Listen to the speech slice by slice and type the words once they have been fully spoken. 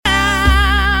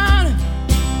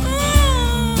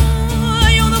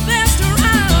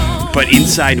But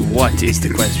inside what is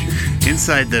the question?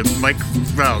 Inside the mic.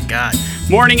 Oh, God.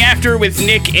 Morning After with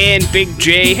Nick and Big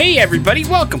J. Hey, everybody.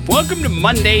 Welcome. Welcome to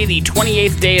Monday, the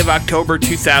 28th day of October,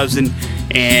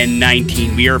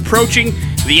 2019. We are approaching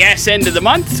the ass end of the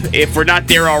month. If we're not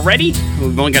there already,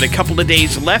 we've only got a couple of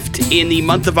days left in the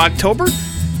month of October.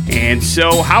 And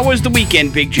so, how was the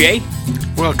weekend, Big J?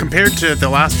 Well, compared to the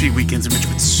last few weekends, which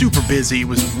was super busy, it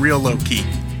was real low-key.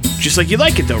 Just like you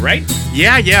like it, though, right?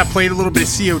 Yeah. Played a little bit of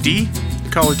COD,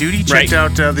 Call of Duty. Checked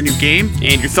out the new game.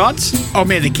 And your thoughts? Oh,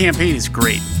 man, the campaign is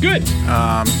great. Good. There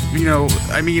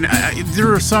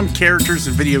are some characters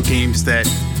in video games that,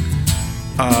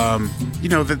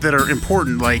 that are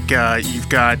important. Like, you've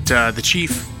got the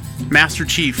Chief, Master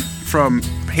Chief from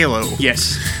Halo.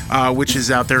 Yes. Which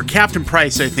is out there. Captain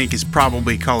Price, I think, is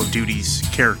probably Call of Duty's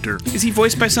character. Is he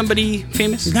voiced by somebody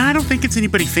famous? No, I don't think it's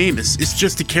anybody famous. It's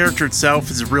just the character itself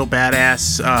is a real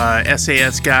badass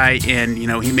SAS guy, and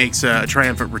he makes a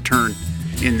triumphant return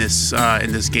in this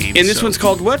game. And this one's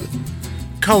called what?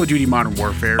 Call of Duty Modern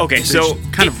Warfare. Okay, so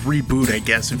kind of reboot, I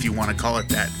guess, if you want to call it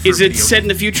that. Is it set in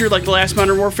the future like the last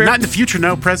Modern Warfare? Not in the future,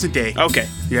 no. Present day. Okay.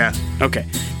 Yeah. Okay.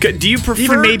 Do you prefer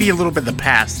even maybe a little bit of the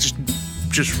past?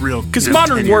 Just real. Because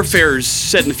Modern Warfare is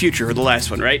set in the future, or the last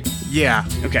one, right? Yeah.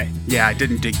 Okay. Yeah, I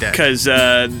didn't dig that. Because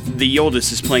the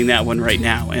oldest is playing that one right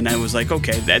now, and I was like,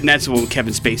 okay, and that's the one with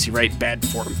Kevin Spacey, right? Bad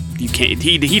for him. You can't.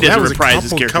 He doesn't reprise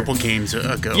his character. A couple games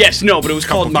ago. Yes, no, but it was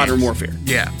called Modern Warfare.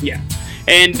 Yeah. Yeah.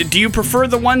 And do you prefer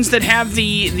the ones that have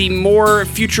the more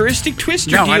futuristic twist,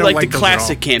 or no, do you I don't like the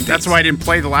classic campaigns? That's why I didn't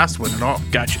play the last one at all.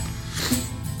 Gotcha.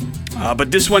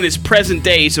 But this one is present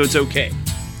day, so it's okay.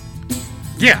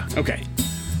 Yeah. Okay.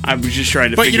 I was just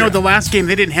trying to figure out. The last game,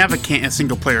 they didn't have a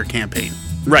single-player campaign.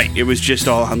 Right. It was just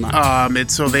all online. And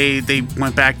so they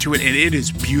went back to it, and it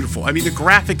is beautiful. I mean, the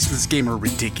graphics in this game are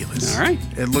ridiculous. All right.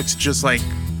 It looks just like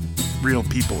real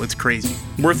people. It's crazy.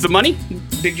 Worth the money?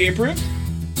 Big J approved?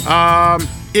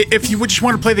 If you just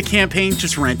want to play the campaign,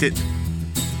 just rent it.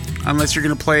 Unless you're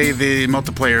going to play the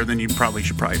multiplayer, then you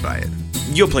should probably buy it.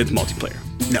 You'll play the multiplayer?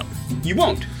 No. You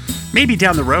won't? Maybe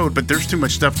down the road, but there's too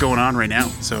much stuff going on right now,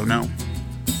 so no.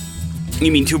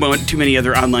 You mean too many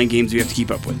other online games you have to keep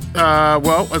up with?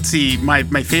 Well, let's see. My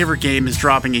favorite game is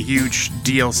dropping a huge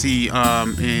DLC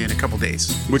in a couple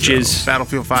days. Which is?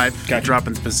 Battlefield 5. Gotcha.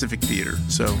 Dropping the Pacific Theater,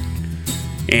 so.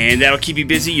 And that'll keep you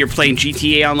busy? You're playing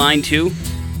GTA Online, too?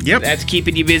 Yep. That's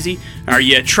keeping you busy? Are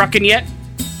you trucking yet?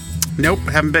 Nope,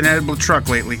 haven't been able to truck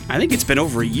lately. I think it's been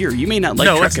over a year. You may not like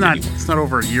trucking anymore. No, it's not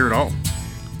over a year at all.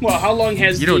 Well, how long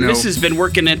has the missus been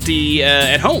working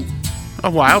at home? A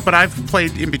while, but I've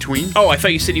played in between. Oh, I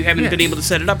thought you said you haven't been able to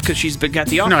set it up because she's got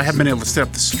the office. No, I haven't been able to set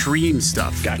up the stream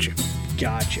stuff. Gotcha.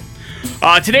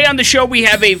 Today on the show, we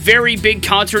have a very big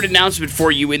concert announcement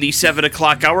for you in the 7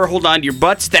 o'clock hour. Hold on to your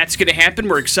butts. That's going to happen.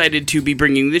 We're excited to be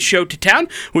bringing this show to town.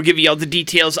 We'll give you all the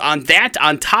details on that.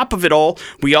 On top of it all,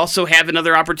 we also have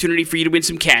another opportunity for you to win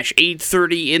some cash.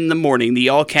 8:30 in the morning. The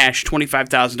all-cash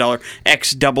 $25,000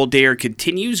 X Double Dare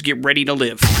continues. Get ready to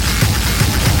live.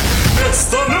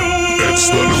 It's the news.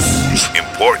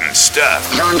 Important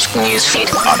stuff. Launch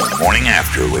newsfeed On the Morning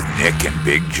After with Nick and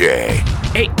Big J.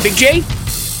 Hey, Big J,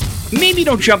 maybe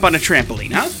don't jump on a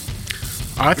trampoline, huh?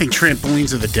 I think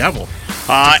trampolines are the devil.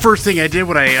 The first thing I did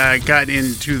when I got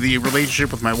into the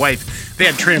relationship with my wife, they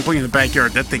had a trampoline in the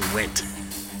backyard. That thing went.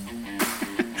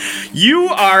 You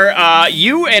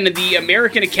and the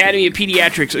American Academy of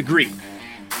Pediatrics agree.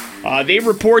 They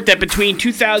report that between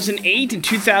 2008 and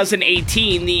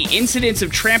 2018, the incidence of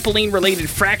trampoline-related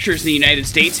fractures in the United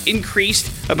States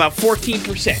increased about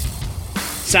 14%.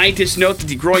 Scientists note that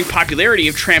the growing popularity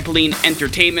of trampoline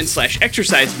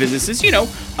entertainment/exercise businesses,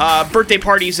 birthday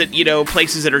parties at,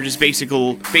 places that are just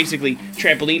basically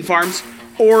trampoline farms,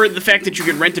 or the fact that you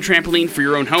can rent a trampoline for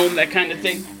your own home, that kind of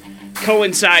thing,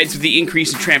 coincides with the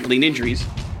increase in trampoline injuries.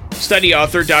 Study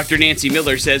author Dr. Nancy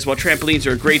Miller says while trampolines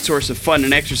are a great source of fun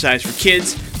and exercise for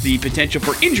kids, the potential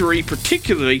for injury,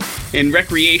 particularly in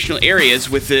recreational areas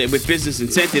with business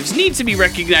incentives, needs to be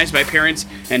recognized by parents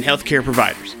and healthcare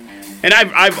providers. And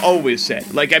I've always said,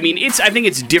 I think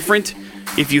it's different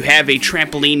if you have a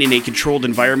trampoline in a controlled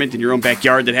environment in your own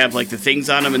backyard that have the things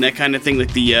on them and that kind of thing,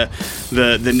 like the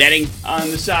netting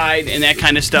on the side and that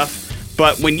kind of stuff.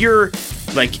 But when you're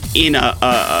in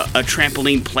a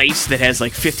trampoline place that has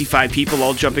 55 people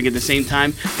all jumping at the same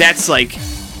time, that's a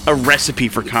recipe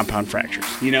for compound fractures,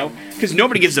 because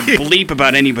nobody gives a bleep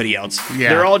about anybody else. Yeah.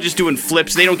 They're all just doing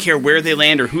flips. They don't care where they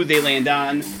land or who they land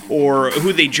on or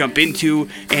who they jump into.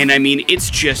 And I mean, it's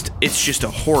just a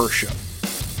horror show.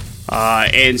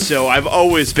 And so I've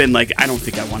always been I don't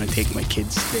think I want to take my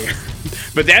kids there.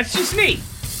 But that's just me.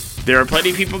 There are plenty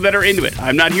of people that are into it.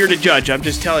 I'm not here to judge. I'm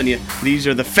just telling you, these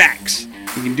are the facts.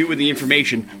 You can do with the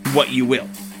information what you will.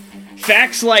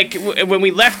 Facts like when we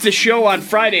left the show on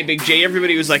Friday, Big J,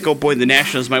 everybody was like, oh boy, the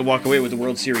Nationals might walk away with the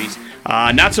World Series.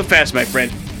 Not so fast, my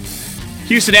friend.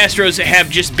 Houston Astros have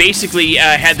just basically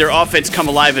had their offense come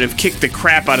alive and have kicked the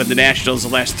crap out of the Nationals the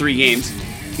last 3 games.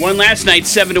 Won last night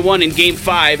 7-1 in Game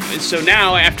 5. So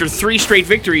now, after 3 straight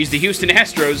victories, the Houston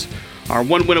Astros are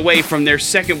 1 win away from their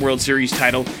 2nd World Series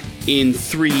title in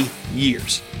 3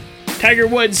 years. Tiger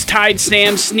Woods tied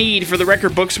Sam Snead for the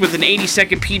record books with an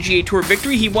 82nd PGA Tour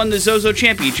victory. He won the Zozo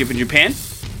Championship in Japan.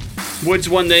 Woods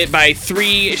won it by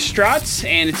 3 strats,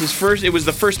 and it was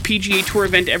the first PGA Tour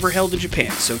event ever held in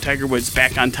Japan. So Tiger Woods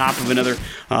back on top of another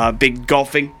big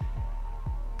golfing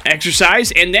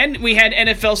exercise. And then we had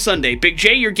NFL Sunday. Big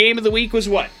J, your game of the week was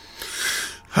what?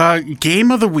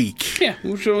 Game of the week. Yeah,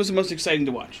 which one was the most exciting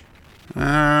to watch?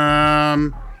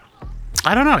 I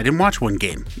don't know. I didn't watch one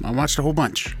game. I watched a whole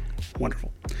bunch.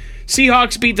 Wonderful.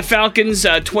 Seahawks beat the Falcons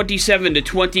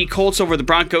 27-20. Colts over the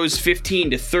Broncos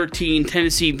 15-13.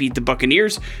 Tennessee beat the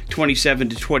Buccaneers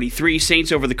 27-23.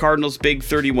 Saints over the Cardinals big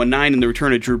 31-9 in the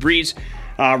return of Drew Brees.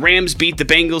 Rams beat the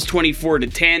Bengals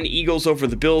 24-10. Eagles over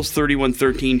the Bills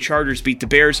 31-13. Chargers beat the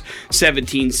Bears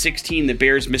 17-16. The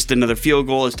Bears missed another field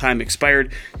goal as time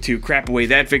expired to crap away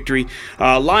that victory.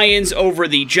 Lions over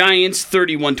the Giants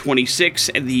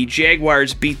 31-26. And the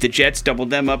Jaguars beat the Jets,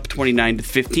 doubled them up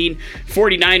 29-15.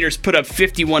 49ers put up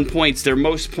 51 points, their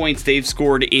most points they've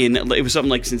scored in, it was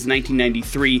something like since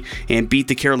 1993, and beat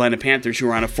the Carolina Panthers, who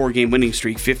are on a 4-game winning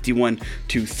streak, 51-13.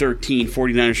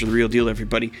 49ers are the real deal,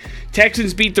 everybody.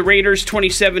 Texans beat the Raiders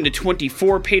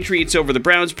 27-24. Patriots over the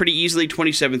Browns pretty easily,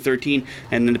 27-13.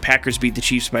 And then the Packers beat the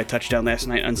Chiefs by a touchdown last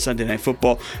night on Sunday Night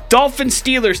Football. Dolphins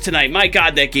Steelers tonight. My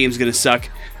God, that game's going to suck.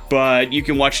 But you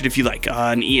can watch it if you like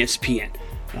on ESPN.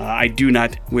 I do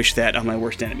not wish that on my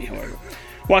worst enemy, however.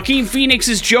 Joaquin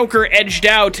Phoenix's Joker edged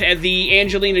out at the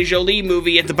Angelina Jolie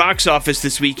movie at the box office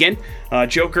this weekend.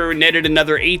 Joker netted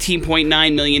another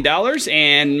 $18.9 million,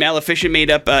 and Maleficent made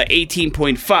up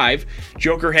 $18.5.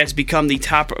 Joker has become the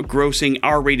top-grossing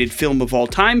R-rated film of all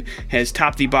time, has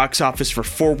topped the box office for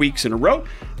 4 weeks in a row.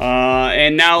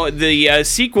 And now the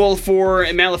sequel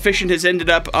for Maleficent has ended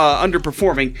up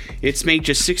underperforming. It's made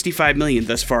just $65 million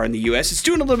thus far in the U.S. It's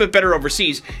doing a little bit better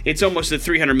overseas. It's almost at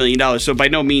 $300 million, so by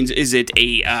no means is it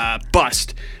a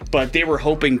bust. But they were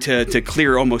hoping to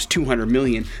clear almost $200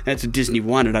 million. That's what Disney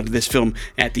wanted out of this film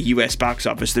at the U.S. box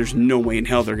office. There's no way in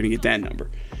hell they're going to get that number.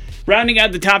 Rounding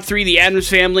out the top 3, the Addams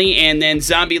Family, and then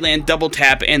Zombieland Double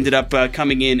Tap ended up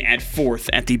coming in at 4th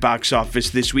at the box office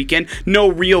this weekend. No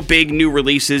real big new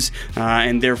releases,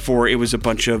 and therefore it was a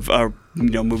bunch of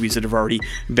movies that have already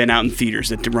been out in theaters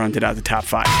that rounded out the top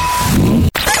 5.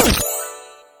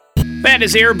 That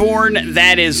is Airborne.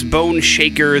 That is Bone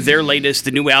Shaker. Their latest,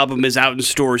 the new album, is out in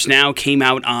stores now. Came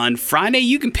out on Friday.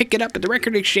 You can pick it up at the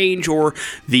Record Exchange or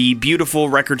the beautiful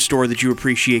record store that you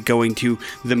appreciate going to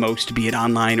the most, be it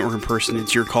online or in person.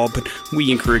 It's your call, but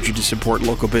we encourage you to support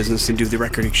local business and do the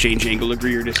Record Exchange angle.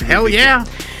 Agree or disagree? Hell yeah.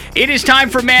 It is time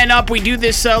for Man Up. We do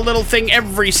this little thing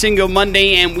every single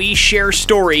Monday, and we share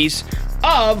stories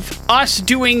of us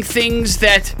doing things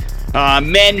that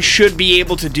men should be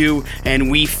able to do,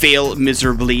 and we fail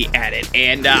miserably at it.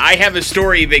 And I have a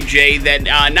story, Big J,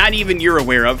 that not even you're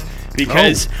aware of,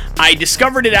 because I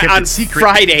discovered it on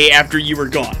Friday after you were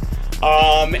gone.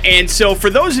 And so for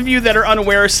those of you that are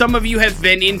unaware, some of you have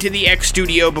been into the X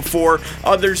Studio before.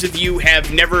 Others of you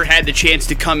have never had the chance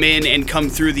to come in and come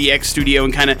through the X Studio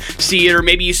and kind of see it, or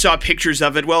maybe you saw pictures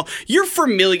of it. Well, you're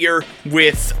familiar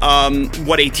with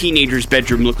what a teenager's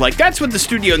bedroom looked like. That's what the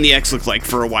studio and the X looked like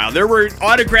for a while. There were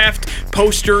autographed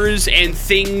posters and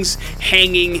things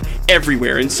hanging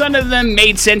everywhere, and some of them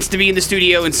made sense to be in the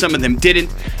studio and some of them didn't.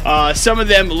 Some of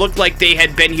them looked like they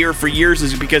had been here for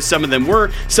years, because some of them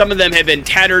were. Some of them had been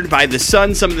tattered by the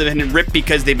sun. Some of them had been ripped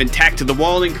because they've been tacked to the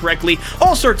wall incorrectly.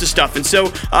 All sorts of stuff. And so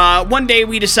one day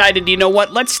we decided, you know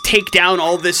what? Let's take down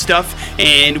all this stuff,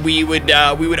 and we would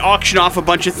auction off a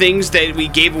bunch of things that we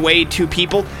gave away to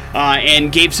people,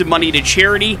 and gave some money to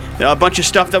charity. A bunch of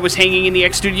stuff that was hanging in the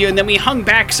X Studio, and then we hung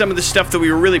back some of the stuff that we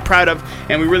were really proud of,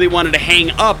 and we really wanted to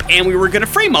hang up, and we were going to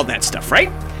frame all that stuff, right?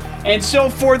 And so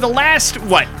for the last,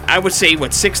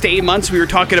 6 to 8 months, we were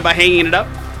talking about hanging it up.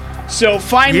 So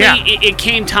finally, it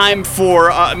came time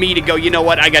for me to go, you know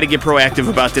what, I got to get proactive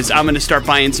about this. I'm going to start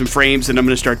buying some frames, and I'm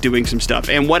going to start doing some stuff.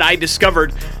 And what I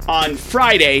discovered on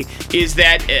Friday is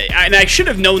that, and I should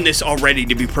have known this already,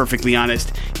 to be perfectly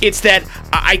honest, it's that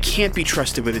I can't be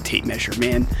trusted with a tape measure,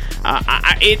 man.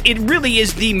 It really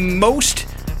is the most...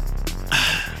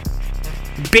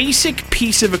 basic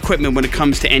piece of equipment when it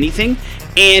comes to anything,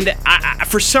 and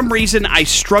for some reason I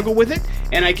struggle with it,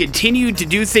 and I continue to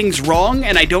do things wrong,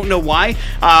 and I don't know why.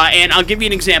 And I'll give you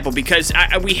an example, because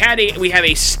we have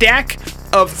a stack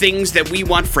of things that we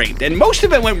want framed, and most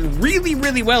of it went really,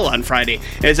 really well on Friday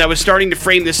as I was starting to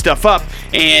frame this stuff up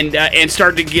and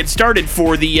started to get started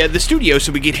for the studio,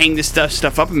 so we could hang this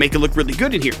stuff up and make it look really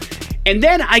good in here. And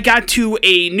then I got to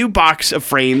a new box of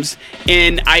frames,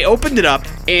 and I opened it up,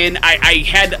 and I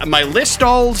had my list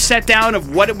all set down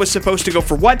of what it was supposed to go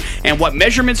for what, and what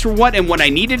measurements were what, and what I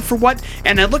needed for what.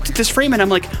 And I looked at this frame, and I'm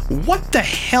like, what the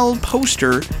hell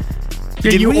poster?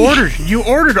 Yeah, you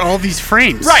ordered all these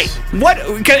frames. Right. What?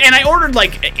 And I ordered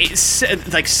like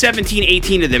 17,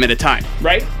 18 of them at a time,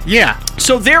 right? Yeah.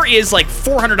 So there is like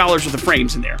 $400 worth of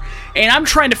frames in there. And I'm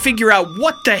trying to figure out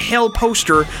what the hell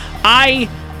poster I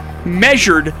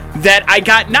measured that I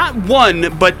got not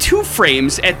one but 2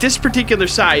 frames at this particular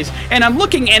size, and I'm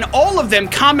looking, and all of them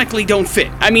comically don't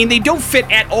fit. I mean, they don't fit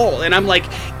at all, and I'm like,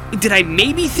 did I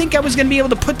maybe think I was going to be able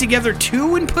to put together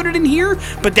 2 and put it in here?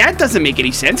 But that doesn't make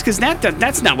any sense, because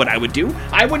that's not what I would do.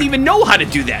 I wouldn't even know how to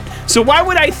do that. So why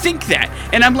would I think that?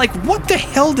 And I'm like, what the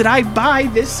hell did I buy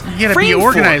this frame for? You gotta be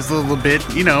organized a little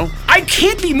bit, you know. I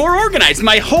can't be more organized.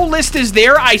 My whole list is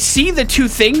there. I see the 2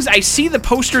 things. I see the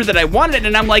poster that I wanted,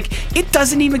 and I'm like, it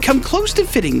doesn't even come close to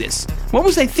fitting this. What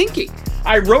was I thinking?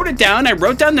 I wrote it down. I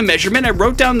wrote down the measurement. I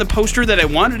wrote down the poster that I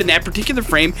wanted in that particular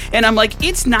frame, and I'm like,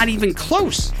 it's not even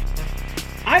close.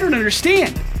 I don't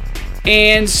understand.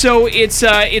 And so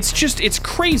it's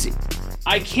crazy.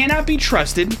 I cannot be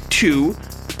trusted to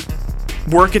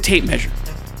work a tape measure.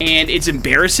 And it's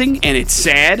embarrassing, and it's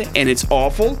sad, and it's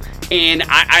awful. And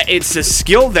it's a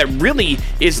skill that really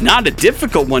is not a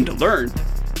difficult one to learn.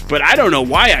 But I don't know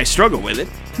why I struggle with it.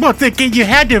 Well, you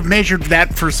had to have measured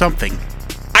that for something.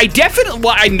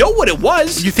 I know what it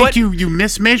was. You think you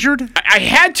mismeasured? I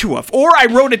had to have, or I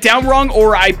wrote it down wrong,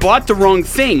 or I bought the wrong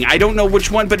thing. I don't know which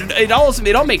one, but it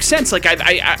all makes sense. Like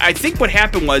I think what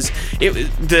happened was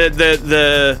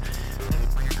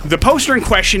the poster in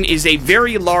question is a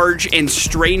very large and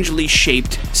strangely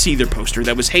shaped Seether poster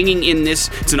that was hanging in this.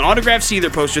 It's an autographed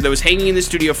Seether poster that was hanging in the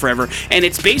studio forever, and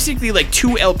it's basically like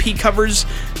 2 LP covers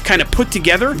kind of put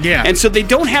together. Yeah. And so they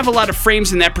don't have a lot of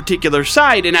frames in that particular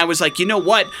side, and I was like, you know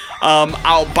what?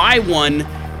 I'll buy one,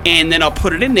 and then I'll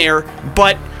put it in there,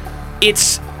 but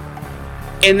it's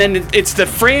the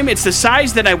frame, it's the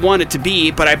size that I want it to be,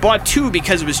 but I bought 2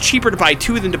 because it was cheaper to buy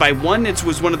 2 than to buy 1. It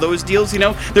was one of those deals, you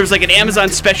know? There was like an Amazon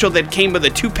special that came with a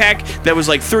 2-pack that was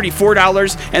like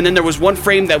 $34, and then there was one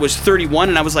frame that was $31,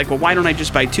 and I was like, well, why don't I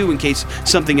just buy 2 in case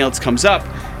something else comes up?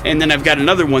 And then I've got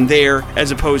another one there as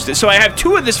opposed to... So I have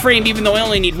 2 of this frame, even though I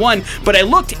only need 1, but I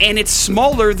looked, and it's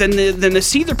smaller than the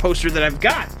Seether poster that I've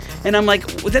got. And I'm like,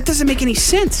 well, that doesn't make any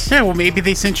sense. Yeah, well, maybe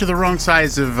they sent you the wrong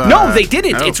size of... No, they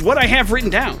didn't. Oh. It's what I have written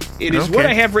down. It is what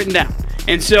I have written down.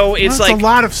 And so it's like... It's a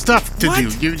lot of stuff to do.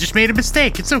 You just made a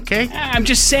mistake. It's okay. I'm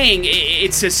just saying,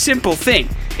 it's a simple thing.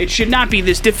 It should not be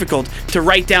this difficult to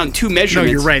write down 2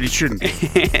 measurements. No, you're right. It shouldn't.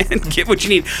 And get what you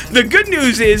need. The good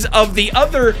news is, of the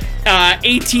other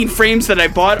 18 frames that I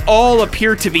bought, all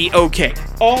appear to be okay.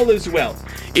 All is well.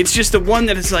 It's just the one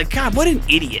that is like, God, what an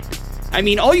idiot. I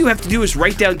mean, all you have to do is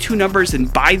write down 2 numbers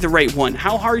and buy the right one.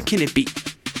 How hard can it be?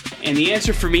 And the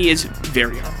answer for me is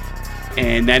very hard.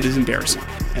 And that is embarrassing.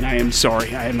 And I am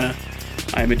sorry. I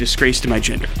am a disgrace to my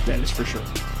gender. That is for sure.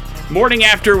 Morning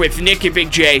After with Nick and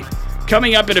Big J.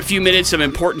 Coming up in a few minutes, some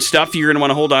important stuff. You're going to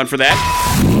want to hold on for that.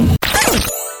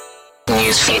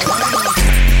 Newsfeed.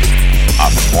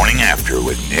 On the Morning After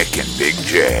with Nick and Big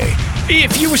J.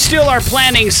 If you still are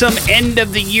planning some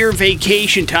end-of-the-year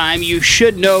vacation time, you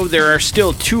should know there are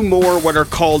still 2 more what are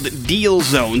called deal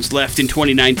zones left in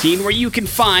 2019 where you can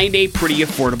find a pretty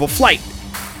affordable flight.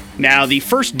 Now, the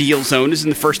first deal zone is in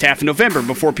the first half of November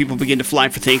before people begin to fly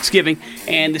for Thanksgiving,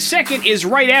 and the second is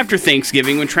right after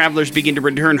Thanksgiving when travelers begin to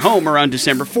return home around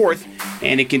December 4th,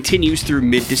 and it continues through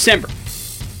mid-December.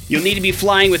 You'll need to be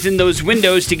flying within those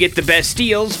windows to get the best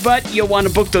deals, but you'll want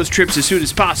to book those trips as soon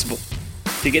as possible.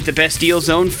 To get the best deal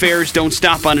zone, fares don't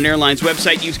stop on an airline's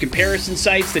website. Use comparison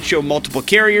sites that show multiple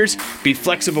carriers. Be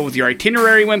flexible with your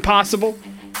itinerary when possible.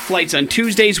 Flights on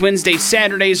Tuesdays, Wednesdays,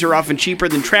 Saturdays are often cheaper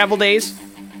than travel days.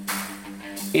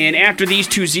 And after these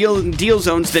 2 deal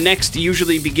zones, the next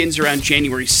usually begins around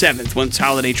January 7th, once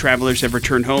holiday travelers have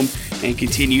returned home, and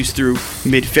continues through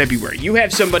mid-February. You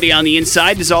have somebody on the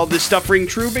inside. Does all this stuff ring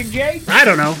true, Big J? I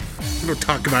don't know. We don't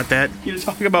talk about that. You don't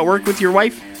talk about work with your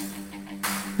wife?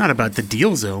 Not about the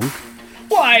deal zone.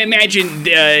 Well, I imagine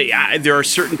there are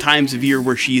certain times of year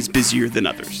where she is busier than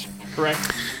others,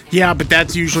 correct? Yeah, but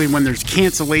that's usually when there's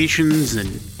cancellations and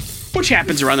which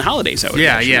happens around the holidays, I would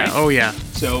Yeah, imagine, yeah. right? Oh, yeah.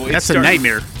 So That's a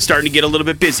nightmare. Starting to get a little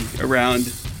bit busy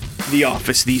around the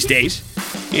office these days.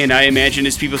 And I imagine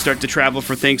as people start to travel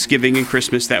for Thanksgiving and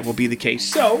Christmas, that will be the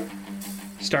case. So,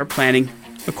 start planning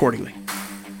accordingly.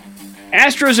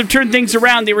 Astros have turned things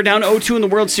around. They were down 0-2 in the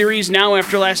World Series. Now,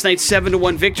 after last night's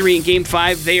 7-1 victory in Game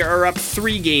 5, they are up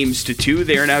 3-2.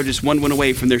 They are now just 1 win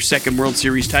away from their second World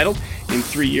Series title in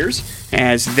 3 years.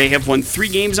 As they have won 3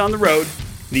 games on the road,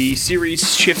 the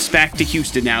series shifts back to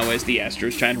Houston now as the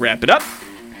Astros try to wrap it up.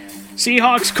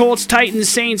 Seahawks, Colts, Titans,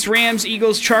 Saints, Rams,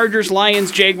 Eagles, Chargers,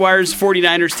 Lions, Jaguars,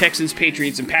 49ers, Texans,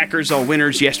 Patriots, and Packers all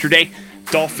winners yesterday.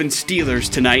 Dolphins,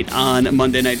 Steelers tonight on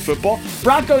Monday Night Football.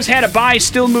 Broncos had a bye,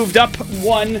 still moved up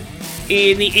 1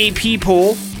 in the AP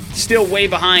poll. Still way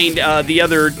behind the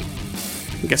other,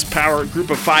 I guess, power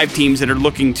group of 5 teams that are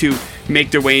looking to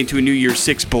make their way into a New Year's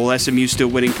 6 bowl. SMU still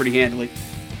winning pretty handily.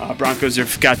 Broncos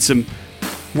have got some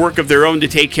work of their own to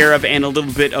take care of and a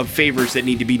little bit of favors that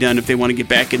need to be done if they want to get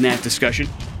back in that discussion.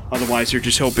 Otherwise, they're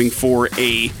just hoping for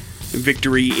a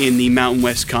victory in the Mountain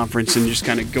West Conference and just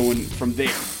kind of going from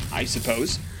there, I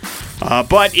suppose.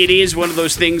 But it is one of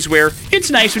those things where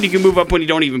it's nice when you can move up when you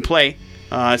don't even play.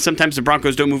 Sometimes the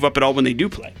Broncos don't move up at all when they do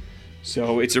play.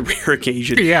 So it's a rare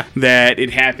occasion that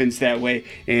it happens that way,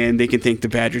 and they can thank the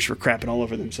Badgers for crapping all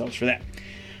over themselves for that.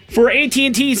 For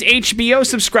AT&T's HBO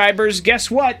subscribers, guess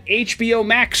what? HBO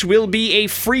Max will be a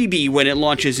freebie when it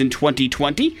launches in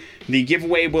 2020. The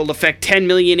giveaway will affect 10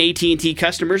 million AT&T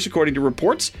customers, according to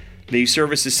reports. The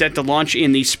service is set to launch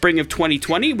in the spring of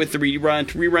 2020 with the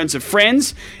reruns of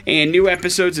Friends and new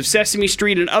episodes of Sesame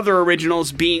Street and other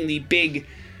originals being the big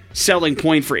selling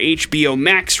point for HBO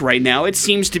Max right now. It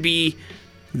seems to be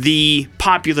the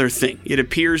popular thing. It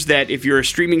appears that if you're a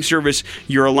streaming service,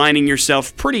 you're aligning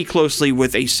yourself pretty closely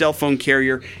with a cell phone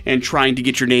carrier and trying to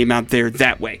get your name out there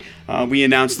that way. We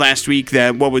announced last week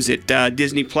that,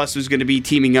 Disney Plus was going to be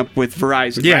teaming up with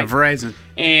Verizon. Yeah, right? Verizon.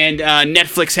 And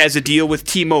Netflix has a deal with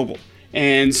T-Mobile.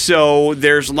 And so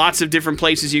there's lots of different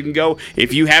places you can go.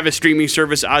 If you have a streaming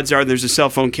service, odds are there's a cell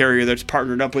phone carrier that's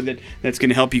partnered up with it that's going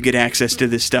to help you get access to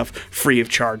this stuff free of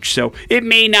charge. So it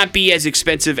may not be as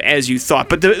expensive as you thought.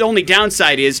 But the only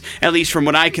downside is, at least from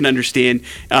what I can understand,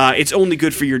 it's only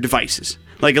good for your devices.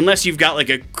 Like, unless you've got like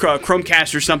a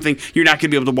Chromecast or something, you're not going to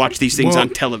be able to watch these things on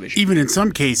television. Even in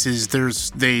some cases,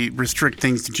 they restrict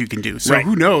things that you can do. So Right.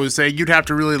 Who knows? You'd have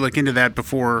to really look into that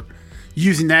before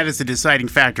using that as a deciding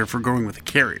factor for going with a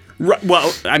carrier. Right.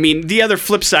 Well, I mean, the other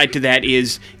flip side to that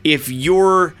is if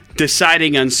you're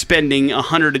deciding on spending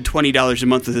 $120 a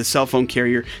month with a cell phone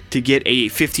carrier to get a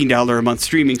 $15 a month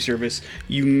streaming service,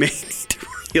 you may need to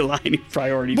realign your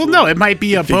priorities. Well, no, it might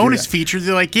be a figure it bonus out. feature.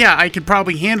 They're like, yeah, I could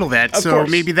probably handle that. Of So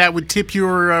course. maybe that would tip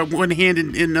your one hand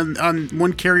on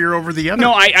one carrier over the other.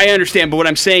 No, I understand, but what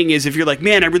I'm saying is if you're like,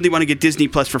 man, I really want to get Disney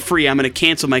Plus for free, I'm going to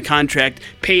cancel my contract,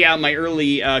 pay out my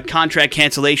early contract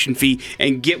cancellation fee,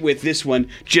 and get with this one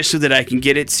just so that I can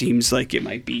get it, seems like it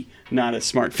might be not a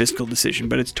smart fiscal decision,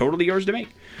 but it's totally yours to make.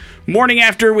 Morning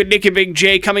After with Nick and Big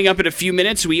J coming up in a few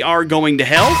minutes. We are going to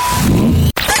hell.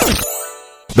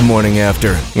 The Morning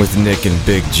After with Nick and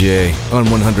Big J on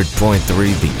 100.3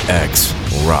 The X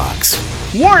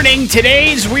Rocks. Warning,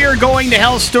 today's We Are Going to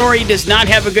Hell story does not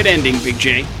have a good ending, Big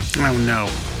J. Oh, no.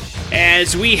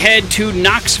 As we head to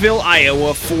Knoxville,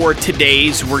 Iowa for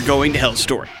today's We're Going to Hell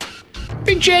story.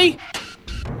 Big J,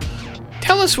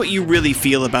 tell us what you really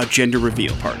feel about gender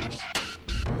reveal parties.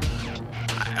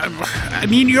 I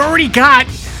mean, you already got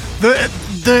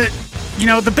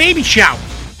the baby shower.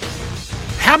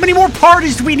 How many more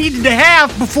parties do we need to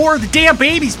have before the damn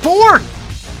baby's born?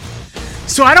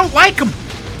 So I don't like them.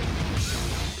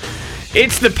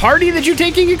 It's the party that you're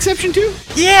taking exception to?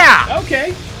 Yeah.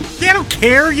 Okay. Yeah, I don't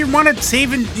care. You want to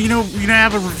save and,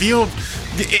 have a reveal.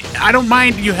 I don't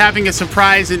mind you having a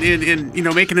surprise and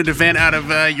making an event out of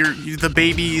the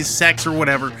baby's sex or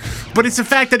whatever. But it's the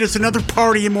fact that it's another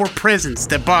party and more presents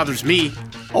that bothers me.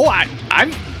 Oh,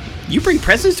 you bring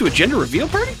presents to a gender reveal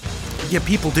party? Yeah,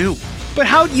 people do. But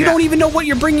how, you don't even know what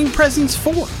you're bringing presents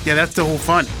for. Yeah, that's the whole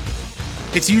fun.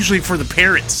 It's usually for the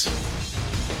parents.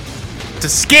 It's a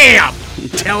scam, I'm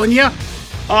telling you.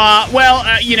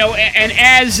 And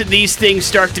as these things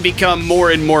start to become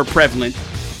more and more prevalent,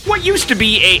 what used to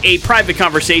be a private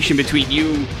conversation between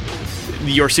you,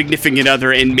 your significant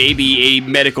other, and maybe a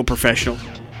medical professional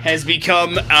has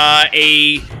become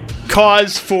a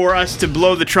cause for us to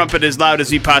blow the trumpet as loud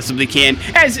as we possibly can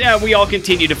as we all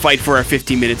continue to fight for our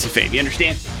 15 minutes of fame. You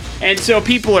understand? And so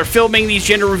people are filming these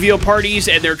gender reveal parties,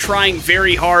 and they're trying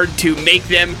very hard to make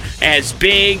them as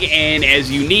big and as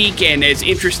unique and as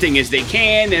interesting as they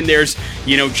can. And there's,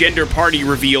 gender party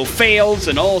reveal fails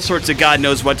and all sorts of God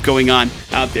knows what's going on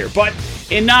out there. But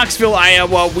in Knoxville,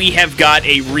 Iowa, we have got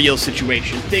a real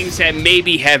situation. Things that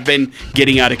maybe have been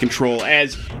getting out of control,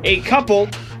 as a couple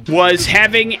was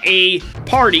having a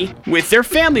party with their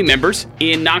family members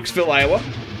in Knoxville, Iowa,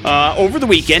 over the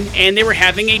weekend, and they were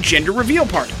having a gender reveal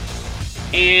party.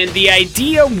 And the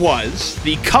idea was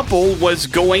the couple was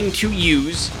going to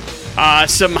use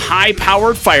some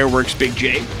high-powered fireworks, Big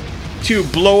J, to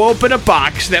blow open a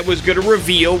box that was going to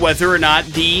reveal whether or not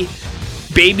the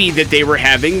baby that they were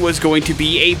having was going to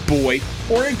be a boy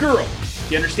or a girl.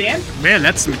 You understand? Man,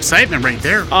 that's some excitement right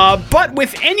there. But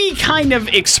with any kind of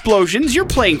explosions, you're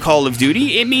playing Call of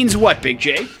Duty. It means what, Big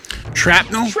J?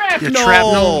 Shrapnel? Shrapnel! Yeah,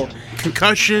 shrapnel,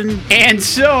 concussion. And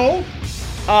so,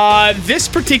 this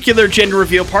particular gender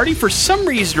reveal party, for some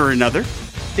reason or another,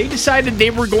 they decided they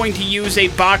were going to use a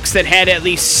box that had at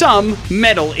least some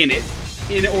metal in it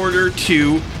in order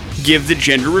to give the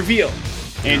gender reveal.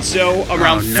 And so,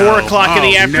 around 4 o'clock in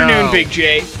the afternoon, Big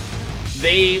J,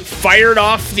 they fired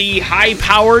off the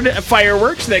high-powered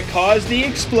fireworks that caused the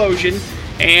explosion,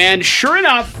 and sure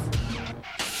enough,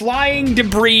 flying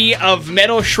debris of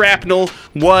metal shrapnel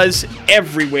was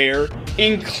everywhere,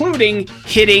 including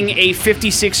hitting a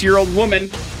 56-year-old woman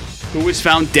who was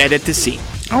found dead at the scene.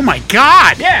 Oh my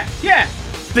God! Yeah.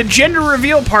 The gender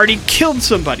reveal party killed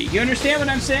somebody. You understand what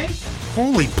I'm saying?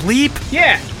 Holy bleep.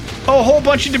 Yeah. A whole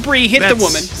bunch of debris hit the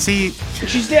woman. See,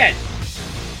 she's dead.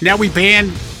 Now we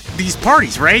ban these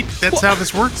parties, right? That's how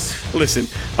this works? Listen,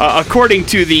 according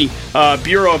to the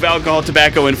Bureau of Alcohol,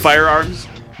 Tobacco, and Firearms,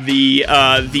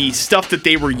 the stuff that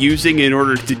they were using in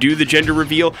order to do the gender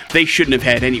reveal, they shouldn't have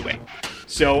had anyway.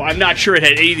 So I'm not sure it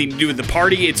had anything to do with the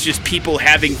party. It's just people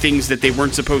having things that they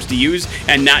weren't supposed to use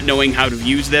and not knowing how to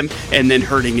use them and then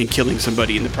hurting and killing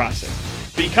somebody in the process.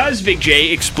 Because, Big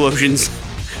J, explosions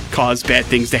cause bad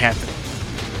things to happen.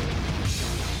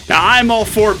 Now, I'm all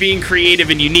for being creative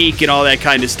and unique and all that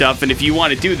kind of stuff, and if you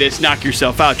want to do this, knock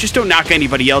yourself out. Just don't knock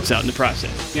anybody else out in the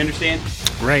process. You understand?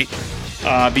 Right.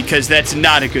 Because that's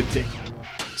not a good thing.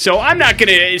 So I'm not going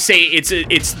to say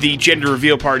it's the gender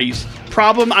reveal party's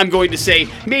problem. I'm going to say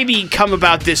maybe come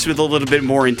about this with a little bit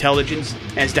more intelligence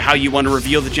as to how you want to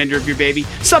reveal the gender of your baby.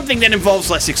 Something that involves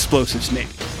less explosives, maybe.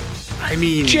 I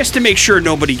mean, just to make sure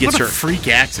nobody gets hurt. What a freak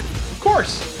accident. Of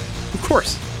course.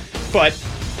 But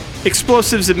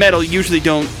explosives and metal usually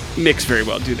don't mix very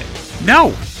well, do they?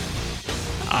 No.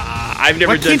 I've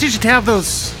never done... Why can't you just have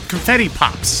those confetti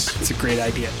pops? That's a great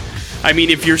idea. I mean,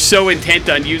 if you're so intent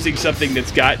on using something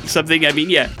that's got something, I mean,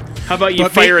 yeah. How about you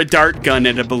fire a dart gun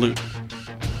at a balloon?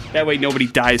 That way nobody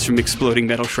dies from exploding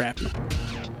metal shrapnel.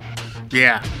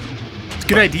 Yeah. It's a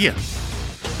good idea.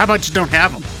 How about you don't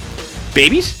have them?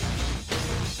 Babies?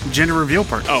 Gender reveal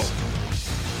parties. Oh.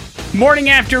 Morning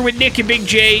After with Nick and Big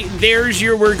J. There's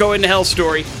your We're Going to Hell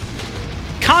story.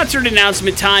 Concert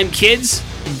announcement time, kids.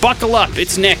 Buckle up.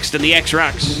 It's next on the X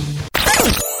Rocks.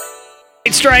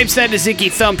 Stripes, that is Icky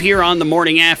Thump here on the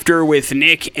Morning After with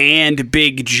Nick and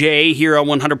Big J here on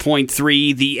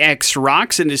 100.3 The X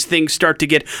Rocks. And as things start to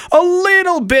get a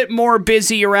little bit more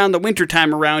busy around the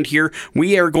wintertime around here,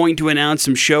 we are going to announce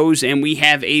some shows, and we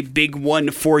have a big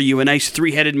one for you, a nice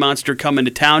three-headed monster coming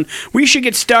to town. We should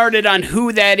get started on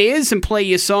who that is and play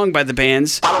you a song by the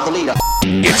bands.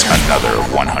 It's another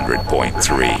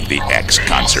 100.3 The X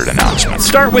concert announcement.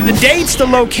 Start with the dates, the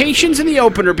locations, and the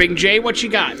opener, Big J. What you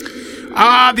got?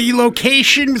 The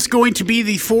location is going to be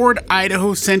the Ford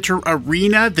Idaho Center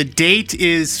Arena. The date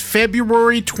is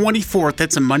February 24th.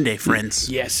 That's a Monday, friends.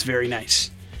 Yes, very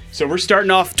nice. So we're starting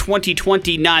off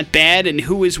 2020 not bad, and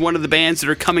who is one of the bands that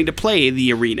are coming to play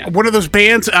the arena? One of those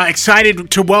bands, excited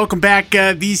to welcome back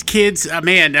these kids.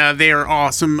 They are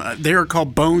awesome. They are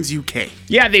called Bones UK.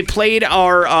 Yeah, they played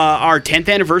our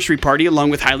 10th anniversary party along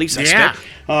with Highly Suspect.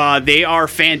 Yeah. They are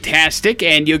fantastic,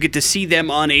 and you'll get to see them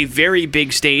on a very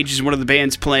big stage as one of the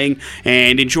bands playing,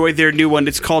 and enjoy their new one.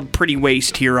 It's called Pretty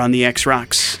Waste here on the X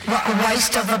Rocks. What a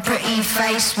waste of a pretty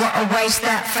face. What a waste,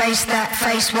 that face.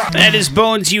 That is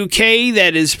Bones UK.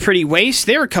 That is Pretty Waste.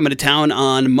 They're coming to town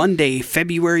on Monday,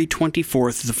 February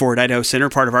 24th at the Ford Idaho Center,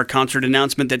 part of our concert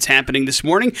announcement that's happening this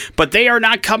morning. But they are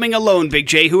not coming alone, Big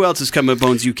J. Who else is coming with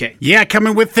Bones UK? Yeah,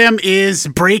 coming with them is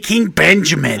Breaking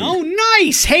Benjamin. Oh,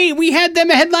 nice. Hey, we had them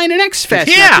headline an X-Fest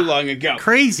not too long ago.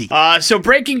 Crazy. So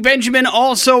Breaking Benjamin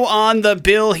also on the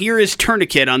bill. Here is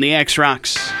Tourniquet on the X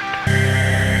Rocks.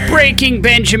 Breaking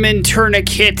Benjamin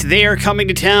Tourniquet. They are coming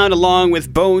to town along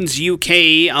with Bones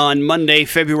UK on Monday,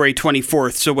 February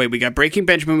 24th. So wait, we got Breaking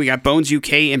Benjamin, we got Bones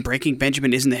UK, and Breaking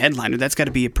Benjamin isn't the headliner. That's got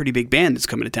to be a pretty big band that's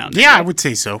coming to town. Yeah, I would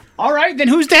say so. All right, then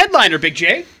who's the headliner, Big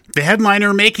J? The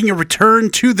headliner making a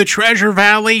return to the Treasure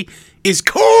Valley is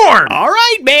Korn. All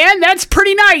right, man, that's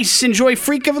pretty nice. Enjoy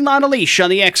Freak of on a Leash on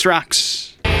the X-Rocks.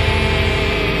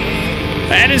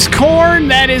 That is Korn,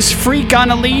 that is Freak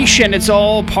on a Leash, and it's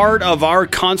all part of our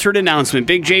concert announcement.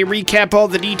 Big J, recap all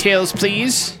the details,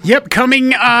 please. Yep, coming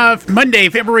Monday,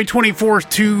 February 24th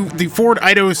to the Ford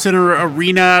Idaho Center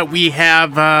Arena, we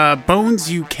have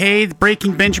Bones UK,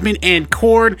 Breaking Benjamin, and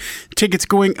Korn. Tickets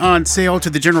going on sale to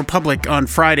the general public on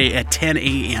Friday at 10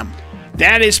 a.m.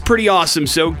 That is pretty awesome,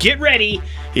 so get ready.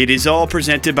 It is all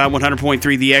presented by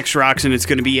 100.3 The X-Rocks, and it's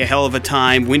going to be a hell of a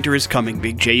time. Winter is coming,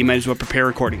 Big J. You might as well prepare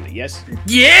accordingly, yes?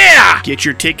 Yeah! Get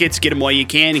your tickets, get them while you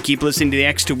can, and keep listening to The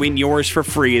X to win yours for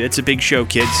free. That's a big show,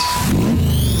 kids.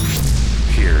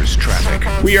 Here's traffic.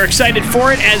 We are excited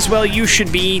for it, as well you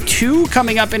should be, too.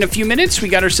 Coming up in a few minutes, we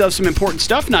got ourselves some important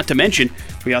stuff, not to mention,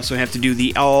 we also have to do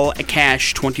the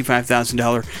all-cash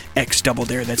 $25,000 X Double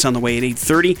Dare. That's on the way at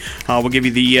 8:30. We'll give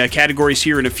you the categories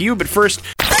here in a few, but first...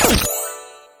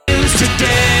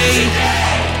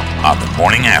 On the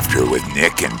morning after with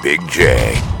Nick and Big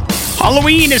J.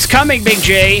 Halloween is coming, Big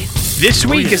J. This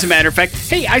week, as a matter of fact.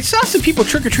 Hey, I saw some people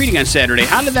trick-or-treating on Saturday.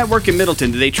 How did that work in Middleton?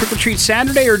 Do they trick-or-treat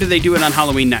Saturday, or do they do it on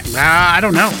Halloween night? I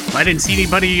don't know. I didn't see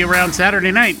anybody around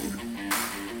Saturday night.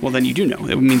 Well, then you do know.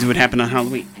 It means it would happen on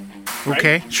Halloween. Right?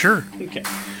 Okay, sure. Okay.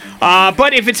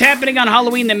 But if it's happening on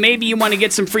Halloween, then maybe you want to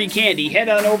get some free candy. Head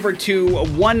on over to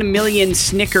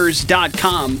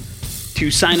 1millionsnickers.com to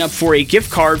sign up for a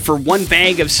gift card for one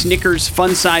bag of Snickers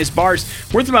fun-sized bars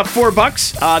worth about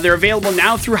 $4. They're available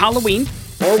now through Halloween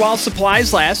or while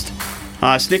supplies last.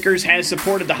 Snickers has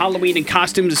supported the Halloween and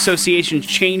Costumes Association's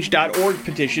Change.org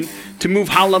petition to move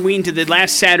Halloween to the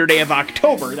last Saturday of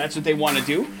October. That's what they want to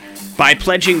do. By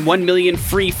pledging 1 million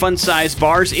free fun-sized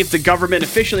bars if the government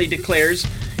officially declares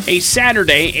a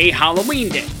Saturday a Halloween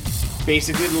day.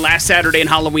 Basically, the last Saturday in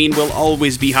Halloween will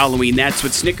always be Halloween. That's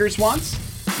what Snickers wants.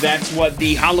 That's what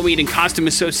the Halloween and Costume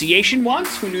Association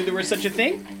wants. Who knew there was such a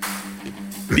thing?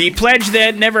 The pledge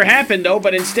that never happened, though,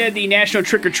 but instead the National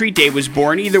Trick-or-Treat Day was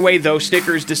born. Either way, though,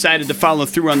 Snickers decided to follow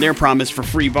through on their promise for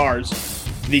free bars.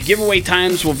 The giveaway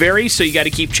times will vary, so you got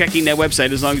to keep checking that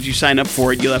website. As long as you sign up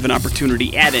for it, you'll have an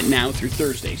opportunity at it now through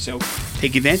Thursday. So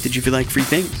take advantage if you like free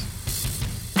things.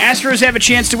 Astros have a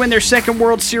chance to win their second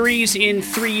World Series in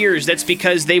 3 years. That's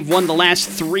because they've won the last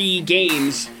 3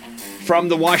 games from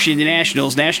the Washington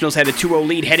Nationals. Nationals had a 2-0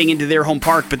 lead heading into their home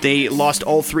park, but they lost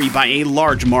all 3 by a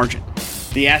large margin.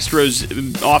 The Astros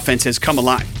offense has come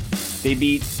alive. They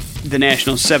beat the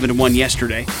Nationals 7-1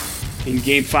 yesterday in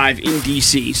Game 5 in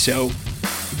D.C., so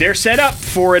they're set up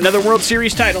for another World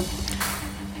Series title.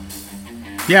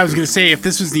 Yeah, I was going to say, if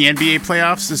this was the NBA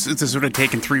playoffs, this would have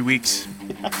taken 3 weeks.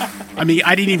 I mean,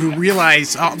 I didn't even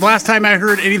realize. The last time I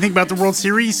heard anything about the World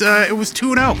Series, it was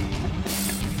 2-0.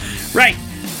 Right.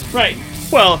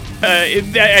 Well,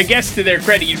 I guess to their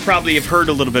credit, you'd probably have heard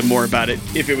a little bit more about it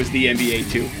if it was the NBA,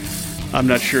 too. I'm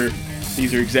not sure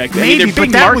these are exactly... Maybe, they're big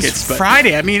but that markets, was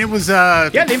Friday. I mean, it was...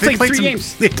 yeah, they played 3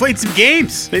 games. They played some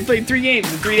games. They played 3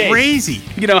 games in 3 days. Crazy.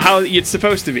 You know how it's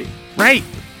supposed to be. Right.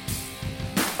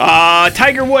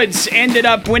 Tiger Woods ended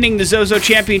up winning the Zozo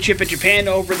Championship at Japan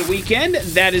over the weekend.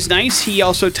 That is nice. He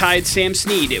also tied Sam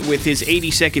Snead with his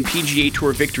 82nd PGA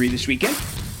Tour victory this weekend.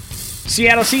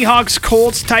 Seattle Seahawks,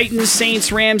 Colts, Titans,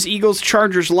 Saints, Rams, Eagles,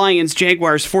 Chargers, Lions,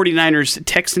 Jaguars, 49ers,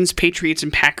 Texans, Patriots,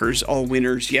 and Packers all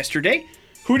winners yesterday.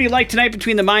 Who do you like tonight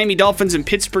between the Miami Dolphins and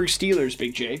Pittsburgh Steelers,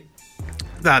 Big J?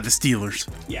 The Steelers.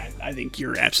 Yeah, I think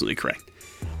you're absolutely correct.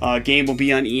 Game will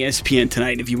be on ESPN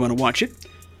tonight if you want to watch it.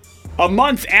 A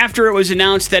month after it was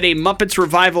announced that a Muppets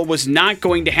revival was not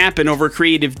going to happen over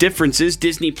creative differences,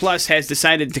 Disney Plus has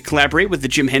decided to collaborate with the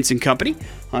Jim Henson Company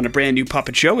on a brand new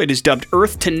puppet show. It is dubbed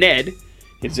Earth to Ned.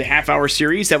 It's a half-hour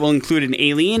series that will include an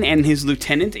alien and his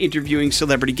lieutenant interviewing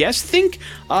celebrity guests. Think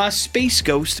Space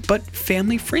Ghost, but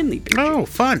family-friendly. Oh,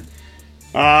 fun.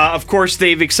 Of course,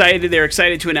 they're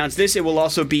excited to announce this. It will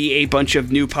also be a bunch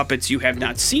of new puppets you have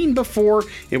not seen before.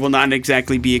 It will not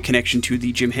exactly be a connection to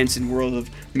the Jim Henson world of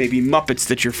maybe Muppets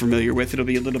that you're familiar with. It'll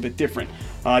be a little bit different.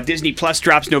 Disney Plus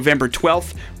drops November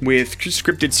 12th with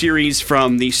scripted series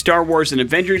from the Star Wars and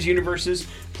Avengers universes,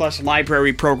 plus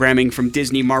library programming from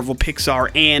Disney, Marvel, Pixar,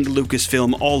 and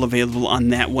Lucasfilm, all available on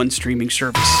that one streaming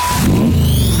service.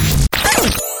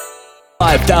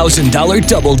 $5,000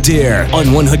 Double Dare on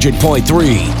 100.3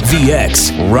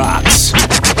 VX Rocks.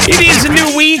 It is a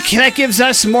new week. That gives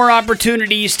us more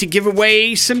opportunities to give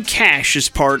away some cash as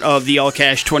part of the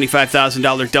all-cash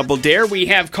 $25,000 Double Dare. We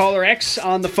have caller X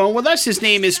on the phone with us. His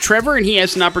name is Trevor, and he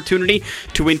has an opportunity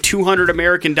to win $200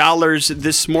 American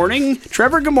this morning.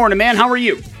 Trevor, good morning, man. How are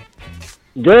you?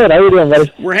 Good. How you doing,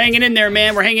 buddy? We're hanging in there,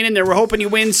 man. We're hanging in there. We're hoping you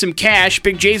win some cash.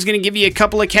 Big J's going to give you a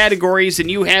couple of categories,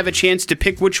 and you have a chance to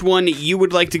pick which one you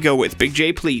would like to go with. Big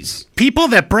J, please. People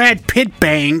that Brad Pitt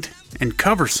banged and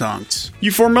cover songs.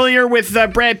 You familiar with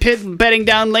Brad Pitt bedding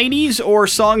down ladies or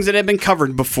songs that have been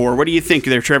covered before? What do you think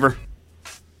there, Trevor?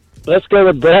 Let's go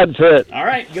with Brad Pitt. All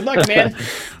right. Good luck, man.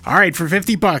 All right, for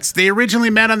 $50. They originally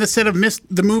met on the set of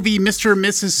the movie Mr. and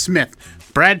Mrs. Smith.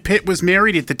 Brad Pitt was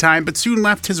married at the time, but soon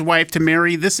left his wife to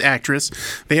marry this actress.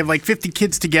 They have like 50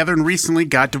 kids together and recently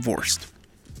got divorced.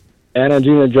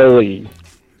 Angelina Jolie.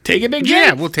 Take it, Big J?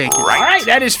 Yeah, we'll take it. All right,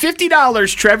 that is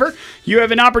 $50, Trevor. You have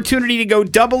an opportunity to go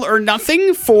double or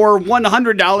nothing for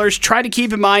 $100. Try to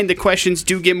keep in mind the questions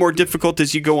do get more difficult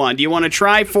as you go on. Do you want to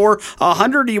try for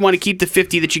 $100 or do you want to keep the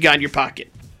 $50 that you got in your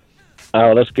pocket?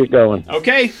 Oh, let's get going.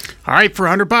 Okay. All right, for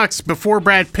 $100. Before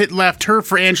Brad Pitt left her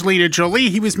for Angelina Jolie,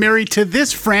 he was married to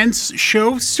this Friends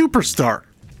show superstar.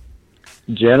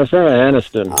 Jennifer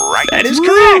Aniston. Right. That is Woo!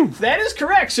 correct. That is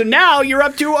correct. So now you're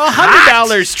up to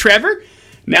 $100, Trevor.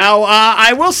 Now,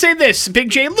 I will say this, Big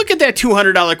J, look at that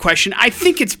 $200 question. I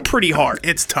think it's pretty hard.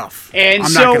 It's tough. And I'm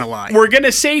so not going to lie. we're going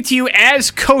to say to you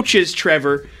as coaches,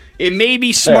 Trevor, it may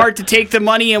be smart to take the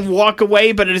money and walk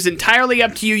away, but it is entirely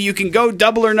up to you. You can go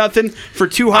double or nothing for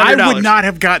 $200. I would not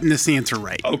have gotten this answer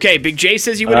right. Okay, Big J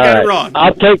says you would have got it wrong.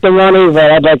 I'll take the money,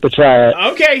 but I'd like to try it.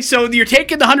 Okay, so you're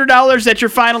taking the $100. That's your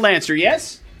final answer,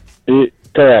 yes?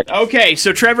 Correct. Okay,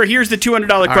 so Trevor, here's the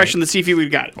 $200 question. Let's see if you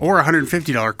got it. Or a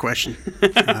 $150 question.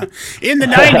 In the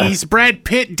 90s, Brad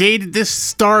Pitt dated this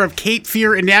star of Cape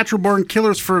Fear and Natural Born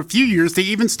Killers for a few years. They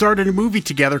even started a movie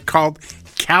together called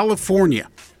California.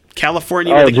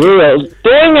 California. Oh, with a- Juliet.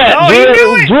 Dang it. Oh, he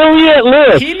knew it. Juliet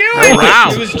Lewis. He knew it. Wow.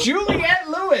 It was Juliette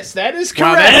Lewis. That is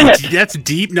Wow, correct. that's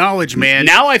deep knowledge, man.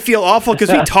 Now I feel awful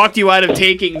because we talked you out of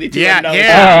taking the $200.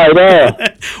 Yeah. Oh, no.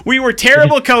 We were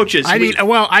terrible coaches. I mean,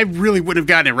 well, I really wouldn't have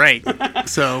gotten it right.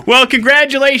 So, Well,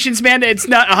 congratulations, man. It's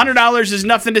not $100 is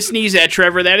nothing to sneeze at,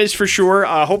 Trevor. That is for sure.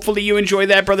 Hopefully you enjoy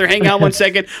that, brother. Hang on one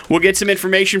second. We'll get some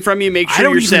information from you. Make I sure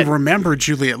don't you're even set. remember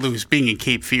Juliette Lewis being in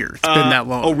Cape Fear. It's been that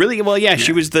long. Oh, really? Well, yeah,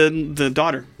 she was the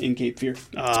daughter in Cape Fear.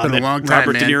 It's been a long time,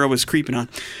 Robert De man. Niro was creeping on.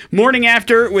 Morning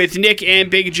After with Nick and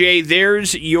Big J.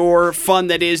 There's your fun.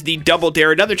 That is the Double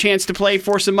Dare. Another chance to play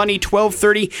for some money,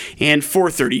 12:30 and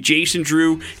 4:30. Jason,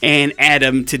 Drew, and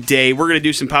Adam today. We're going to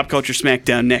do some Pop Culture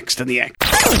Smackdown next on the Act.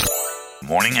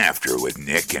 Morning After with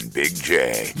Nick and Big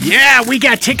J. Yeah, we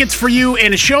got tickets for you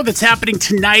and a show that's happening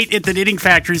tonight at the Knitting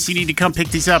Factory, so you need to come pick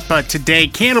these up today.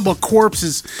 Cannibal Corpse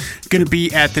is going to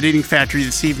be at the Knitting Factory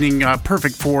this evening,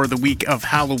 perfect for the week of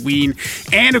Halloween.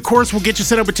 And, of course, we'll get you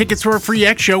set up with tickets for our free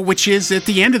X show, which is at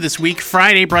the end of this week,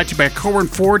 Friday, brought to you by Cohen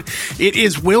Ford. It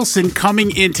is Wilson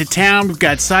coming into town. We've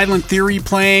got Silent Theory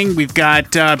playing. We've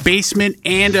got Basement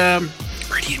and...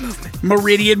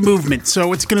 Meridian Movement.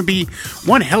 So it's going to be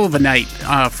one hell of a night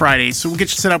Friday. So we'll get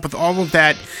you set up with all of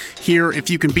that here if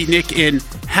you can beat Nick in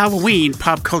Halloween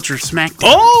Pop Culture Smackdown.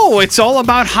 Oh, it's all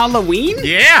about Halloween?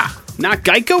 Yeah. Not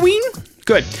Geico-ween?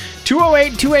 Good.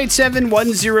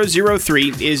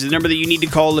 208-287-1003 is the number that you need to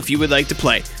call if you would like to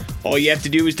play. All you have to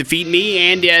do is defeat me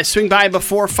and swing by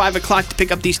before 5 o'clock to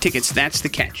pick up these tickets. That's the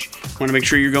catch. Want to make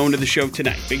sure you're going to the show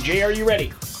tonight. Big J, are you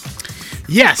ready?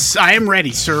 Yes, I am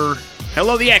ready, sir.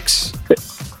 Hello, the X.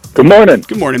 Good morning.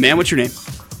 Good morning, man. What's your name?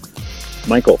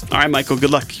 Michael. All right, Michael, good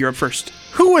luck. You're up first.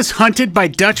 Who was hunted by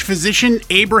Dutch physician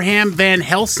Abraham Van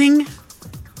Helsing?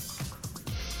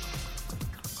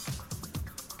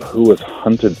 Who was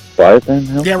hunted by Van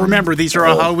Helsing? Yeah, remember, these are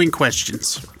all Halloween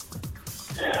questions.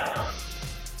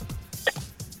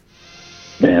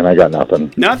 Man, I got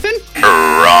nothing. Nothing?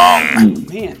 Wrong.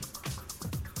 Man.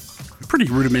 Pretty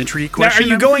rudimentary Now, question. are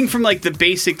you going from like the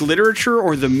basic literature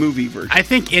or the movie version? I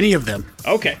think any of them.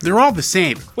 Okay. They're all the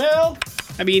same. Well,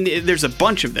 I mean, there's a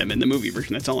bunch of them in the movie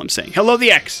version. That's all I'm saying. Hello, the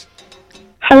X.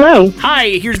 Hello. Hi,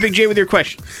 here's Big J with your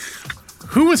question.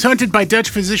 Who was hunted by Dutch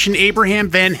physician Abraham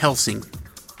Van Helsing?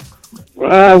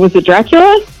 Was it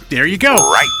Dracula? There you go.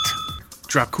 Right.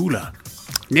 Dracula.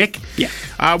 Nick? Yeah.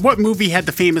 What movie had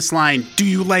the famous line, "Do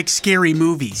you like scary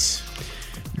movies"?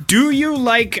 Do you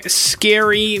like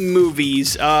scary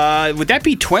movies? Would that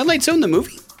be Twilight Zone, the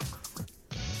movie?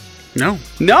 No.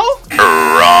 No?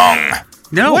 Wrong.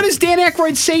 No. What does Dan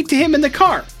Aykroyd say to him in the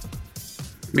car?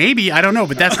 Maybe, I don't know,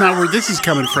 but that's not where this is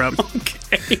coming from. Okay.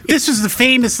 This is the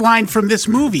famous line from this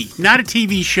movie, not a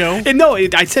TV show. And no,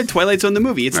 I said Twilight Zone the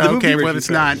movie. It's the movie Okay, version. well, it's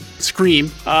not. Scream.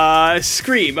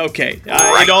 Scream, okay.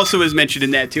 It also is mentioned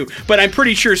in that, too. But I'm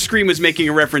pretty sure Scream was making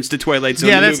a reference to Twilight Zone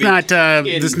Yeah, the that's movie. not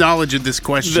this knowledge of this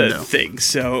question, The though. thing,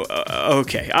 so,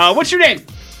 okay. What's your name?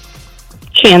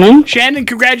 Shannon. Shannon,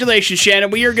 congratulations,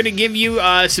 Shannon. We are going to give you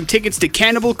some tickets to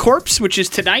Cannibal Corpse, which is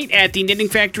tonight at the Knitting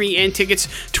Factory, and tickets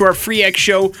to our Free X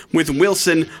show with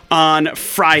Wilson on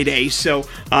Friday. So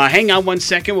hang on 1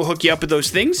 second. We'll hook you up with those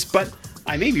things. But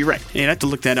I may be right. I'd have to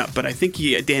look that up. But I think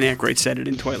Dan Aykroyd said it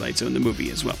in Twilight Zone, the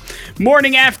movie, as well.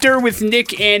 Morning After with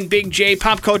Nick and Big J.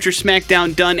 Pop Culture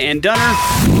Smackdown done and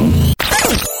doneer.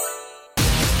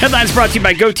 Headlines brought to you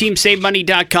by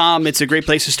GoTeamSaveMoney.com. It's a great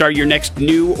place to start your next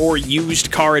new or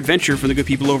used car adventure from the good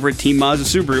people over at Team Mazda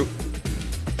Subaru.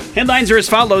 Headlines are as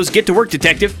follows. Get to work,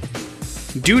 detective.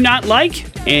 Do not like,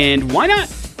 and why not?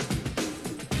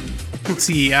 Let's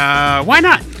see, why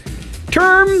not?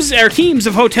 Teams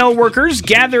of hotel workers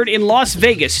gathered in Las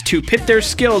Vegas to pit their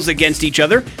skills against each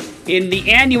other in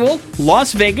the annual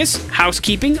Las Vegas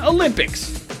Housekeeping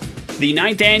Olympics. The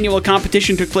 9th annual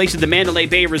competition took place at the Mandalay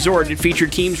Bay Resort. It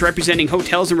featured teams representing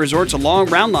hotels and resorts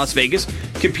along around Las Vegas,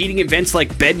 competing in events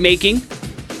like bed making,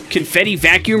 confetti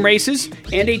vacuum races,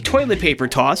 and a toilet paper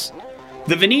toss.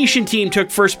 The Venetian team took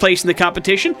first place in the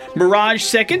competition, Mirage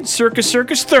second, Circus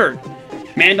third.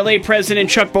 Mandalay President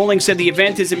Chuck Bowling said the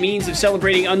event is a means of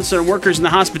celebrating unsung workers in the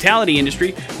hospitality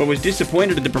industry, but was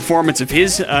disappointed at the performance of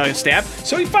his staff,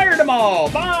 so he fired them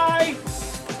all. Bye!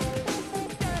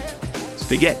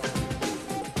 Spaghetti.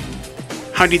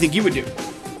 How do you think you would do?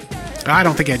 I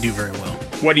don't think I'd do very well.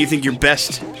 What do you think your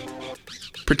best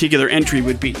particular entry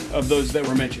would be of those that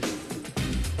were mentioned?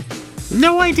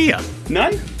 No idea.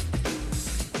 None?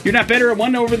 You're not better at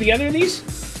one over the other of these?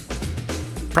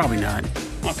 Probably not.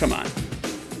 Oh, come on.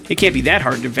 It can't be that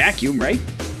hard to vacuum, right?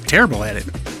 Terrible at it.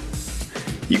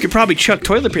 You could probably chuck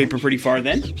toilet paper pretty far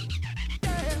then.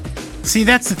 See,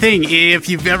 that's the thing. If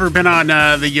you've ever been on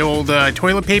the old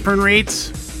toilet paper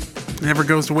rates, it never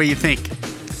goes the way you think.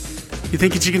 You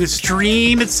think it's going to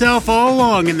stream itself all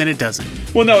along, and then it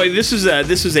doesn't. Well, no, this is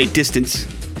a distance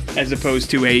as opposed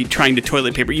to a trying to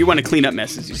toilet paper. You want to clean up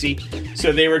messes, you see?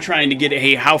 So they were trying to get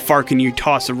hey, how far can you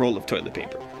toss a roll of toilet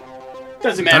paper?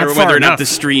 Doesn't matter Not far whether or not enough. the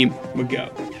stream would go.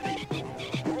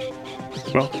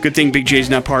 Well, good thing Big J's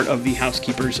not part of the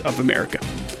Housekeepers of America.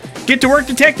 Get to work,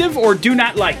 detective, or do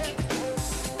not like?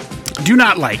 Do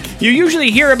not like. You usually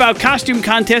hear about costume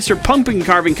contests or pumpkin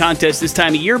carving contests this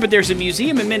time of year, but there's a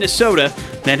museum in Minnesota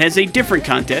that has a different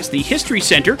contest. The History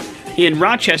Center in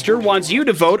Rochester wants you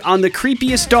to vote on the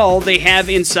creepiest doll they have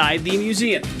inside the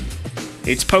museum.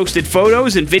 It's posted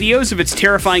photos and videos of its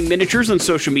terrifying miniatures on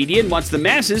social media and wants the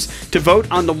masses to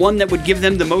vote on the one that would give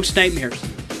them the most nightmares.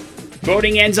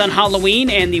 Voting ends on Halloween,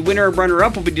 and the winner and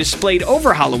runner-up will be displayed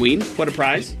over Halloween. What a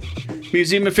prize.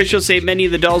 Museum officials say many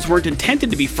of the dolls weren't intended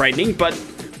to be frightening, but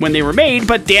when they were made,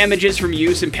 but damages from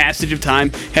use and passage of time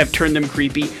have turned them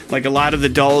creepy. Like a lot of the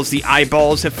dolls, the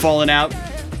eyeballs have fallen out,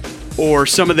 or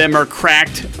some of them are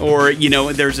cracked, or,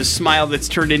 there's a smile that's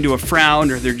turned into a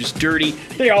frown, or they're just dirty.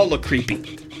 They all look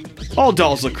creepy. All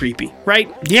dolls look creepy,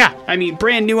 right? Yeah. I mean,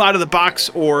 brand new out of the box,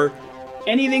 or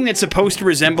anything that's supposed to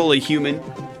resemble a human,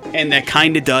 and that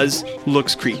kind of does,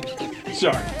 looks creepy.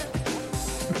 Sorry.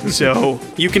 So,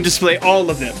 you can display all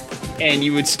of them, and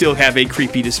you would still have a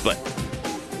creepy display.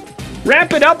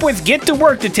 Wrap it up with Get to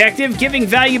Work, Detective. Giving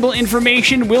valuable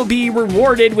information will be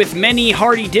rewarded with many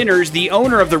hearty dinners. The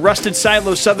owner of the Rusted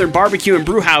Silo Southern Barbecue and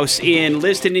Brew House in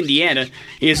Liston, Indiana,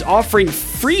 is offering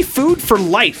free food for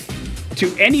life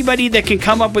to anybody that can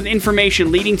come up with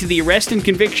information leading to the arrest and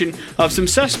conviction of some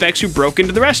suspects who broke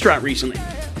into the restaurant recently.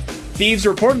 Thieves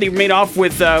reportedly made off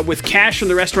with cash from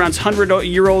the restaurant's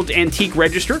 100-year-old antique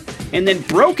register and then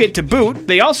broke it to boot.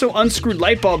 They also unscrewed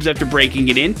light bulbs after breaking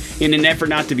it in an effort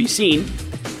not to be seen.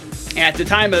 At the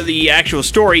time of the actual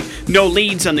story, no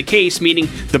leads on the case, meaning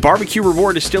the barbecue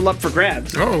reward is still up for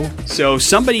grabs. Uh-oh. So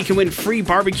somebody can win free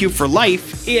barbecue for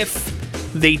life if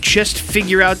they just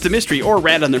figure out the mystery, or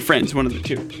rat on their friends, one of the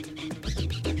two.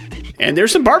 And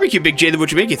there's some barbecue, Big J, that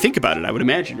would make you think about it, I would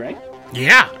imagine, right?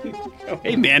 Yeah. Oh,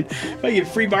 hey, man, if I get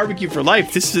free barbecue for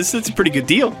life, that's a pretty good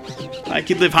deal. I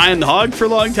could live high on the hog for a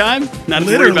long time, not have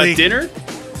to worry about dinner,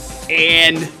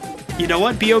 and you know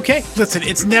what? Be okay. Listen,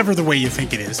 it's never the way you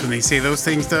think it is when they say those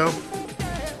things, though.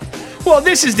 Well,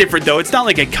 this is different, though. It's not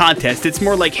like a contest. It's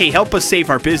more like, hey, help us save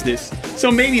our business.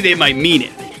 So maybe they might mean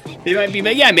it. They might be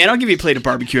like, yeah, man, I'll give you a plate of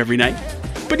barbecue every night.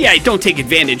 But yeah, don't take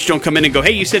advantage. Don't come in and go,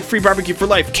 hey, you said free barbecue for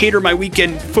life. Cater my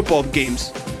weekend football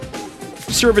games.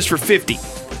 Service for $50.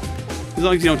 As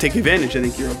long as you don't take advantage, I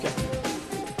think you're okay.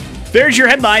 There's your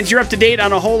headlines. You're up to date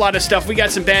on a whole lot of stuff. We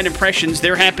got some bad impressions.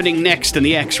 They're happening next on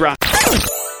the X-Rock.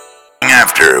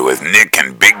 After with Nick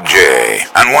and Big J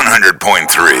on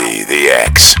 100.3 The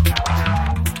X.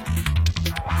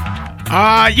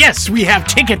 Yes, we have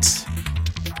tickets.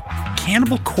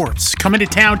 Cannibal Corpse coming to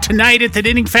town tonight at the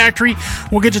Knitting Factory.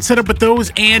 We'll get you set up with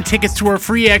those and tickets to our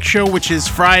free X show, which is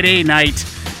Friday night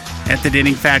at the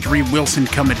Knitting Factory. Wilson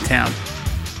coming to town.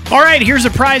 All right, here's a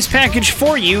prize package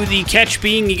for you. The catch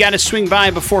being you got to swing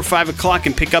by before 5 o'clock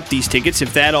and pick up these tickets.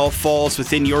 If that all falls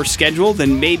within your schedule,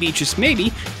 then maybe, just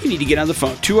maybe, you need to get on the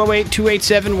phone.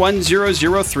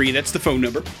 208-287-1003. That's the phone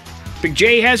number. Big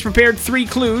J has prepared 3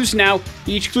 clues. Now,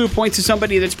 each clue points to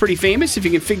somebody that's pretty famous. If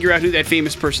you can figure out who that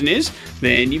famous person is,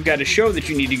 then you've got a show that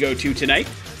you need to go to tonight.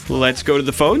 Let's go to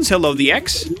the phones. Hello, the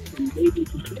X. Hey,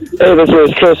 this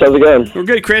is Chris. How's it going? We're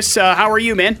good, Chris. How are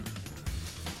you, man?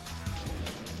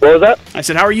 What was that? I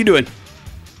said, how are you doing?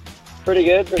 Pretty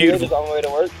good. Beautiful. Just on my way to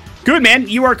work. Good, man.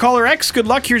 You are caller X. Good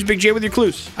luck. Here's Big J with your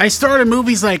clues. I starred in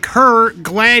movies like Her,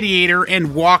 Gladiator,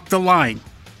 and Walk the Line.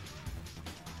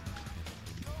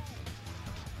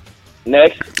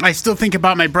 Next. I still think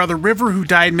about my brother River, who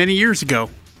died many years ago.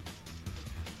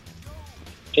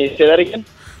 Can you say that again?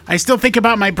 I still think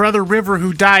about my brother River,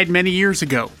 who died many years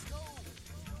ago.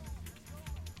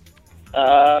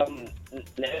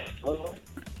 Next.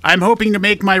 I'm hoping to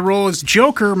make my role as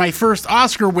Joker my first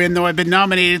Oscar win, though I've been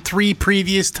nominated 3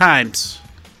 previous times.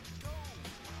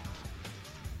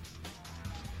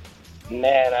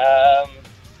 Man,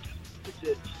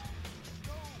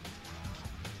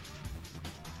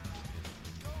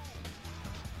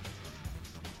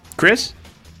 Chris?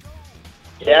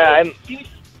 Yeah,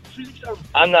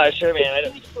 I'm not sure, man. I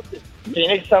don't,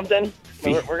 Phoenix something?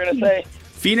 We're going to say?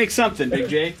 Phoenix something, Big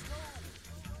J.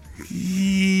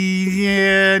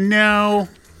 Yeah, no.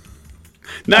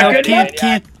 Not good enough?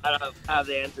 Can't. I don't have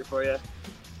the answer for you.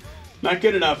 Not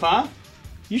good enough, huh?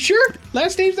 You sure?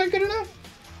 Last name's not good enough?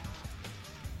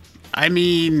 I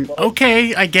mean,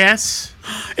 okay, I guess.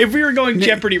 If we were going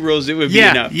Jeopardy rules, it would be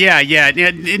enough. Yeah.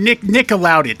 Nick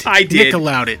allowed it. I did. Nick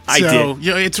allowed it. I did.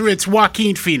 You know, it's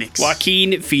Joaquin Phoenix.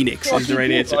 Joaquin Phoenix is the right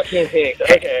answer. Joaquin Phoenix.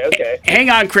 Okay. Hang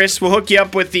on, Chris. We'll hook you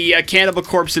up with the Cannibal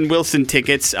Corpse and Wilson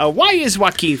tickets. Why is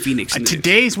Joaquin Phoenix in the news?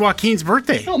 Today's Joaquin's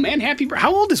birthday. Oh, man. Happy birthday.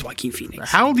 How old is Joaquin Phoenix?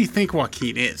 How old do you think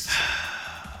Joaquin is?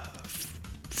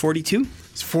 42?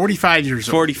 He's 45 years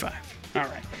old. 45. All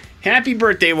right. Happy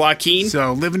birthday, Joaquin.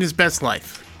 So, living his best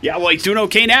life. Yeah, well, he's doing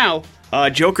okay now.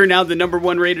 Joker, now the number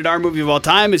 1 rated R movie of all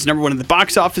time, is number 1 in the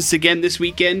box office again this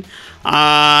weekend.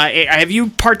 Have you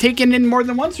partaken in more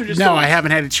than once, or just no? once? I haven't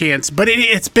had a chance, but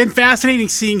it's been fascinating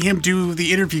seeing him do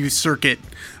the interview circuit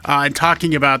and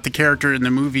talking about the character in the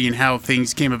movie and how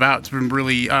things came about. It's been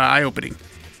really eye-opening.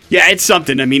 Yeah, it's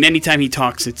something. I mean, anytime he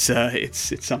talks, it's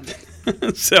something.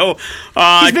 So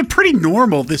he's been pretty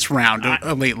normal this round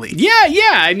lately.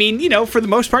 Yeah. I mean, for the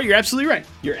most part, you're absolutely right.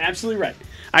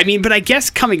 I mean, but I guess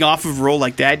coming off of a role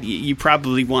like that, you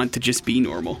probably want to just be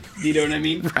normal. You know what I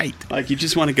mean? Right. Like, you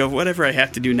just want to go, whatever I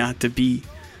have to do not to be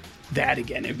that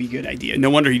again. It'd be a good idea. No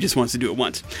wonder he just wants to do it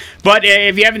once. But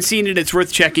if you haven't seen it, it's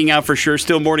worth checking out for sure.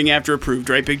 Still Morning After approved,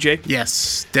 right, Big J?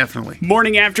 Yes, definitely.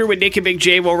 Morning After with Nick and Big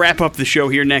J. We'll wrap up the show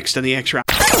here next on the X-Rock.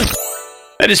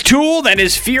 That is Tool, that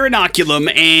is Fear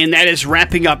Inoculum, and that is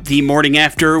wrapping up the Morning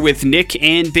After with Nick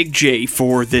and Big J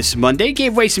for this Monday.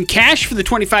 Gave away some cash for the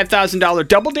 $25,000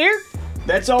 Double Dare.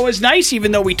 That's always nice,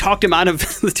 even though we talked him out of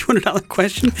the $200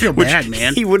 question. I feel bad,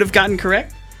 man. He would have gotten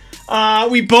correct.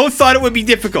 We both thought it would be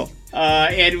difficult,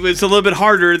 and it was a little bit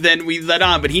harder than we let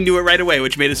on, but he knew it right away,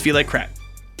 which made us feel like crap.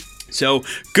 So,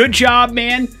 good job,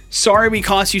 man. Sorry we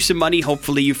cost you some money.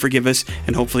 Hopefully you forgive us,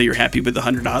 and hopefully you're happy with the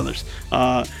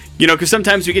 $100. Because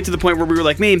sometimes we get to the point where we were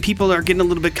like, man, people are getting a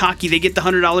little bit cocky. They get the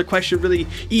 $100 question really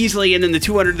easily, and then the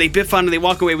 $200 they biff on and they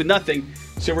walk away with nothing.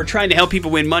 So we're trying to help people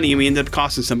win money, and we end up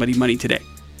costing somebody money today.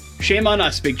 Shame on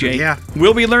us, Big J. Yeah.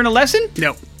 Will we learn a lesson?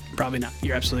 No. Probably not.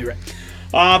 You're absolutely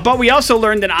right. But we also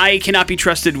learned that I cannot be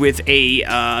trusted with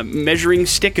a measuring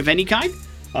stick of any kind.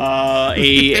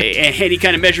 Any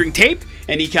kind of measuring tape,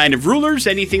 any kind of rulers,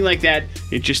 anything like that.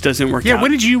 It just doesn't work out. Yeah,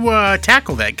 when did you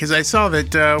tackle that? Because I saw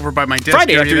that over by my desk.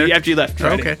 Friday, after you left.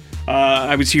 Friday. Okay.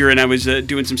 I was here and I was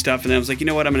doing some stuff, and I was like, you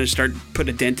know what? I'm going to start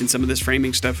putting a dent in some of this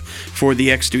framing stuff for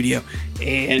the X Studio.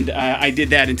 And I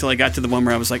did that until I got to the one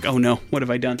where I was like, oh no, what have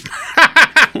I done?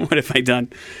 What have I done?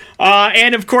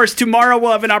 And of course, tomorrow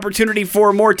we'll have an opportunity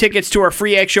for more tickets to our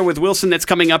free X show with Wilson that's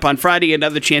coming up on Friday.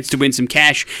 Another chance to win some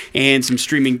cash and some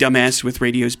streaming dumbass with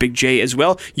Radio's Big J as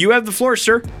well. You have the floor,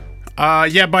 sir.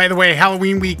 Yeah, by the way,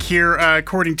 Halloween week here,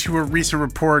 according to a recent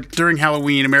report, during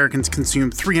Halloween, Americans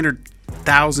consumed 300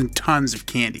 1,000 tons of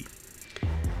candy.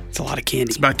 It's a lot of candy.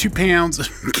 It's about 2 pounds of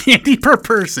candy per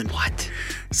person. What?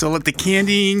 So let the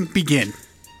candying begin.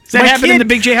 Does that happen in the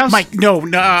Big J house? No,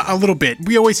 a little bit.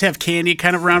 We always have candy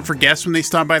kind of around for guests when they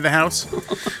stop by the house.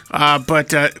 But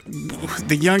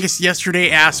the youngest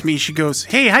yesterday asked me, she goes,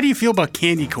 hey, how do you feel about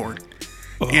candy corn?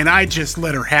 And I just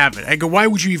let her have it. I go, why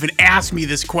would you even ask me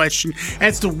this question?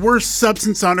 That's the worst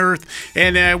substance on earth.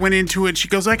 And I went into it. She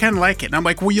goes, I kind of like it. And I'm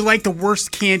like, well, you like the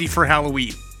worst candy for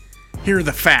Halloween. Here are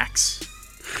the facts.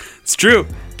 It's true.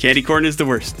 Candy corn is the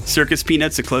worst. Circus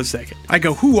peanuts a close second. I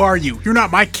go, who are you? You're not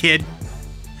my kid.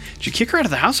 Did you kick her out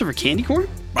of the house over candy corn?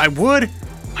 I would.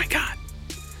 My God.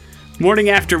 Morning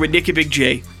After with Nick and Big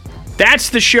J. That's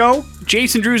the show.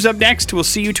 Jason Drew's up next. We'll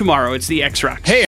see you tomorrow. It's the X-Rocks. Hey.